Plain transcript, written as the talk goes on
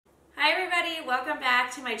everybody, welcome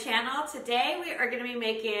back to my channel. Today we are going to be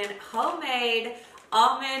making homemade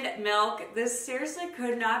almond milk. This seriously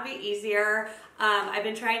could not be easier. I've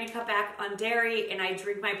been trying to cut back on dairy and I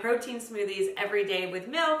drink my protein smoothies every day with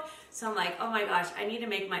milk. So I'm like, oh my gosh, I need to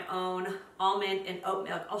make my own almond and oat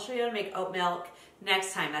milk. I'll show you how to make oat milk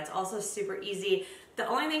next time. That's also super easy. The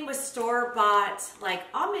only thing with store-bought like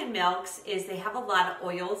almond milks is they have a lot of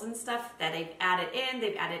oils and stuff that they've added in.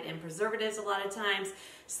 They've added in preservatives a lot of times.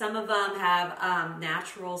 Some of them have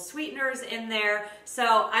natural sweeteners in there.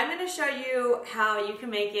 So I'm going to show you how you can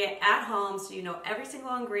make it at home so you know every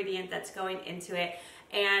single ingredient that's going into it.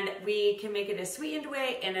 And we can make it a sweetened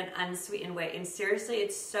way and an unsweetened way. And seriously,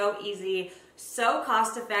 it's so easy, so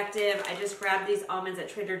cost effective. I just grabbed these almonds at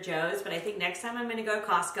Trader Joe's, but I think next time I'm gonna go to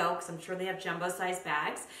Costco because I'm sure they have jumbo sized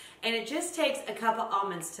bags. And it just takes a cup of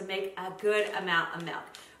almonds to make a good amount of milk.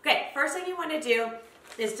 Okay, first thing you wanna do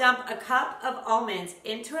is dump a cup of almonds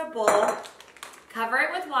into a bowl, cover it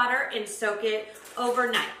with water and soak it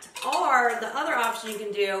overnight. Or the other option you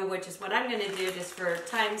can do, which is what I'm gonna do just for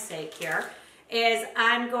time's sake here, is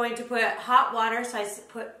I'm going to put hot water, so I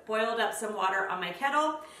boiled up some water on my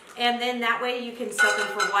kettle, and then that way you can soak them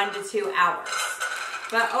for 1 to 2 hours.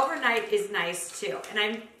 But overnight is nice too. And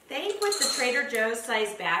I think with the Trader Joe's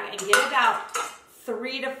size bag, I get about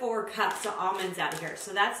 3 to 4 cups of almonds out of here.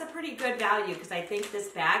 So that's a pretty good value because I think this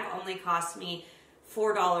bag only cost me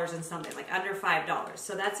 $4 and something, like under $5.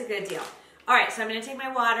 So that's a good deal. All right, so I'm gonna take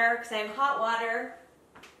my water because I have hot water.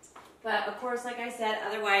 But of course, like I said,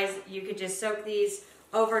 otherwise you could just soak these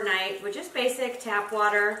overnight with just basic tap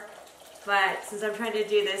water. But since I'm trying to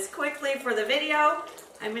do this quickly for the video,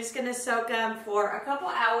 I'm just gonna soak them for a couple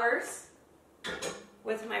hours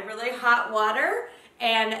with my really hot water,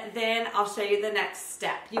 and then I'll show you the next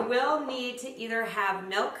step. You will need to either have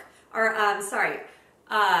milk, or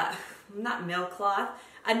not milk cloth,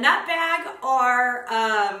 a nut bag, or,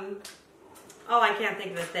 oh, I can't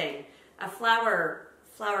think of the thing, a flour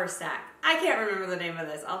sack. I can't remember the name of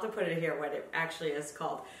this. I'll have to put it here what it actually is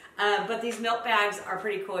called. But these milk bags are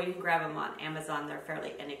pretty cool. You can grab them on Amazon. They're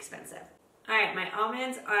fairly inexpensive. All right, my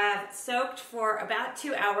almonds are soaked for about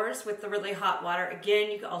 2 hours with the really hot water.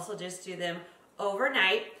 Again, you can also just do them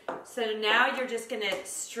overnight. So now you're just gonna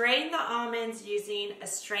strain the almonds using a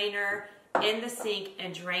strainer in the sink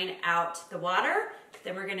and drain out the water.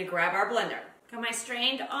 Then we're gonna grab our blender. Got my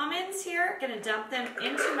strained almonds here. Gonna dump them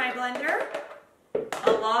into my blender,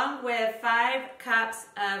 along with 5 cups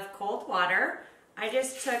of cold water. I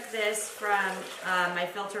just took this from my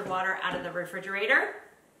filtered water out of the refrigerator.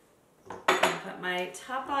 I'm gonna put my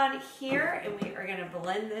top on here and we are gonna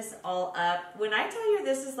blend this all up. When I tell you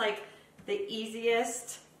this is like the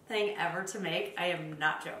easiest thing ever to make, I am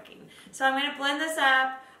not joking. So I'm gonna blend this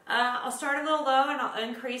up. I'll start a little low and I'll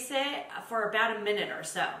increase it for about a minute or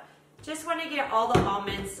so. Just wanna get all the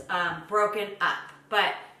almonds broken up.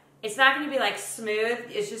 But it's not going to be like smooth,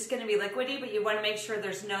 it's just going to be liquidy, but you want to make sure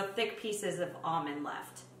there's no thick pieces of almond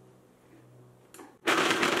left.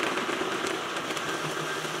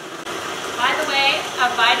 By the way, a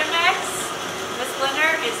Vitamix, this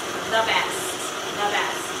blender is the best, the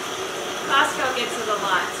best. Costco gets it a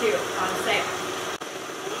lot too, on sale.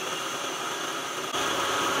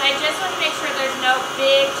 So I just want to make sure there's no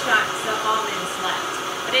big chunks of almonds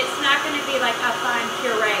left, but it's not going to be like a fine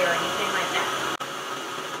puree or anything like that.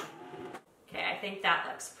 I think that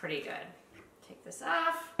looks pretty good. Take this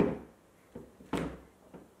off.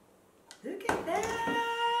 Look at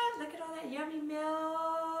that. Look at all that yummy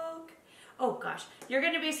milk. Oh gosh. You're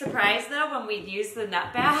going to be surprised though when we use the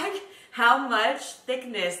nut bag how much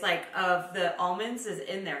thickness like of the almonds is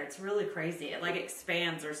in there. It's really crazy. It like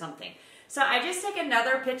expands or something. So I just took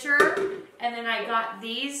another picture and then I got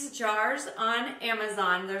these jars on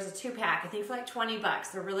Amazon. There's a 2-pack, I think for like 20 bucks.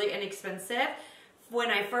 They're really inexpensive. When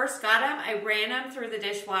I first got them, I ran them through the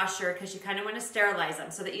dishwasher because you kind of want to sterilize them.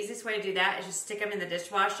 So the easiest way to do that is just stick them in the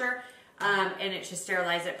dishwasher and it should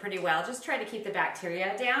sterilize it pretty well. Just try to keep the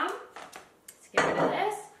bacteria down. Let's get rid of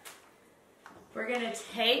this. We're going to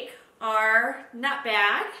take our nut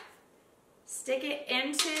bag, stick it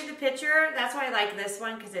into the pitcher. That's why I like this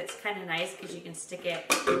one because it's kind of nice because you can stick it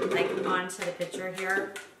like onto the pitcher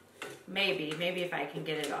here. Maybe if I can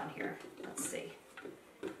get it on here. Let's see.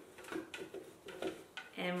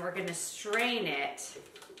 And we're gonna strain it.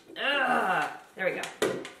 Ugh, there we go.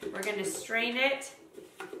 We're gonna strain it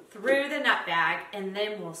through the nut bag and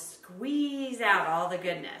then we'll squeeze out all the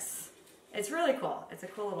goodness. It's really cool. It's a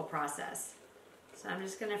cool little process. So I'm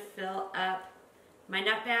just gonna fill up my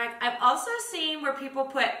nut bag. I've also seen where people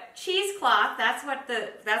put cheesecloth, that's what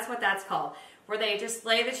that's called, where they just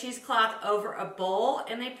lay the cheesecloth over a bowl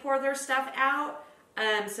and they pour their stuff out.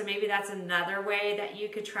 So maybe that's another way that you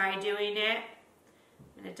could try doing it.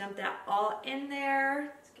 I'm gonna dump that all in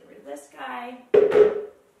there. Let's get rid of this guy. I'm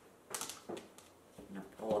gonna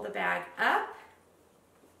pull the bag up,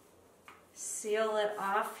 seal it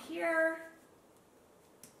off here,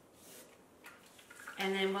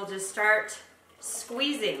 and then we'll just start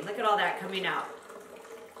squeezing. Look at all that coming out.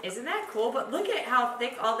 Isn't that cool? But look at how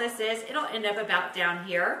thick all this is. It'll end up about down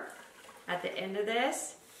here at the end of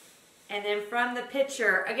this. And then from the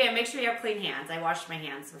pitcher, again, make sure you have clean hands. I washed my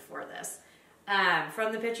hands before this.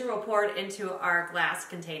 From the pitcher, we'll pour it into our glass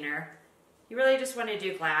container. You really just want to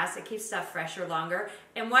do glass. It keeps stuff fresher longer.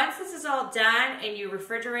 And once this is all done and you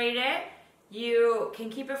refrigerate it, you can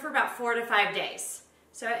keep it for about 4 to 5 days.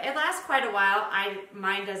 So it lasts quite a while.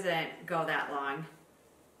 Mine doesn't go that long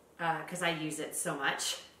because I use it so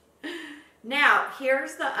much. Now,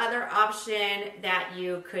 here's the other option that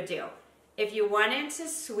you could do. If you wanted to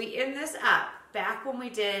sweeten this up, back when we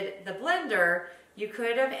did the blender, you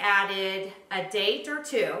could have added a date or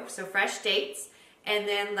two, so fresh dates, and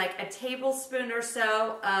then like a tablespoon or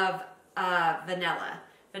so of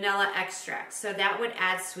vanilla extract. So that would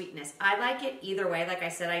add sweetness. I like it either way. Like I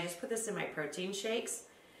said, I just put this in my protein shakes.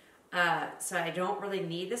 So I don't really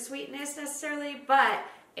need the sweetness necessarily, but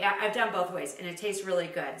I've done both ways and it tastes really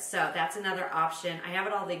good. So that's another option. I have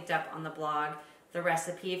it all linked up on the blog, the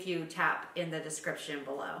recipe, if you tap in the description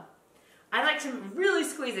below. I like to really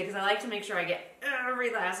squeeze it because I like to make sure I get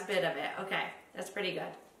every last bit of it. Okay, that's pretty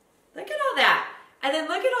good. Look at all that. And then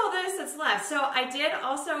look at all this that's left. So I did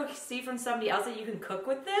also see from somebody else that you can cook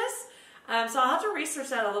with this. So I'll have to research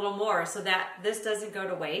that a little more so that this doesn't go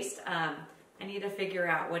to waste. I need to figure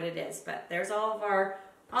out what it is. But there's all of our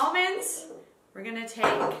almonds. We're gonna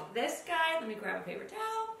take this guy. Let me grab a paper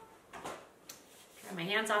towel. Dry my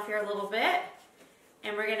hands off here a little bit.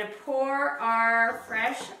 And we're gonna pour our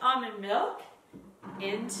fresh almond milk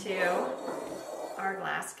into our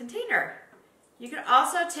glass container. You could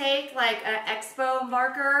also take like an Expo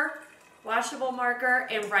marker, washable marker,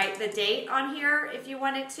 and write the date on here if you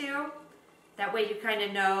wanted to. That way you kind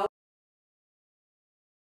of know.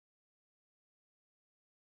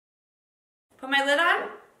 Put my lid on.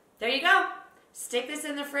 There you go. Stick this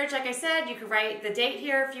in the fridge. Like I said, you could write the date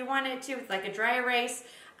here if you wanted to with like a dry erase.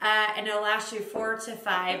 And it'll last you 4 to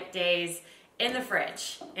 5 days in the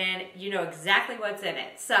fridge, and you know exactly what's in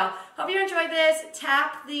it. So hope you enjoyed this.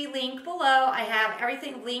 Tap the link below. I have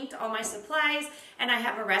everything linked, all my supplies, and I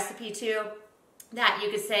have a recipe too that you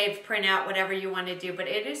could save, print out, whatever you want to do. But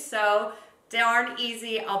it is so darn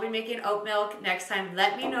easy. I'll be making oat milk next time.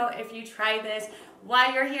 Let me know if you try this.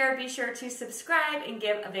 While you're here, be sure to subscribe and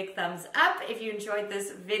give a big thumbs up if you enjoyed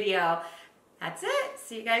this video. That's it.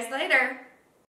 See you guys later.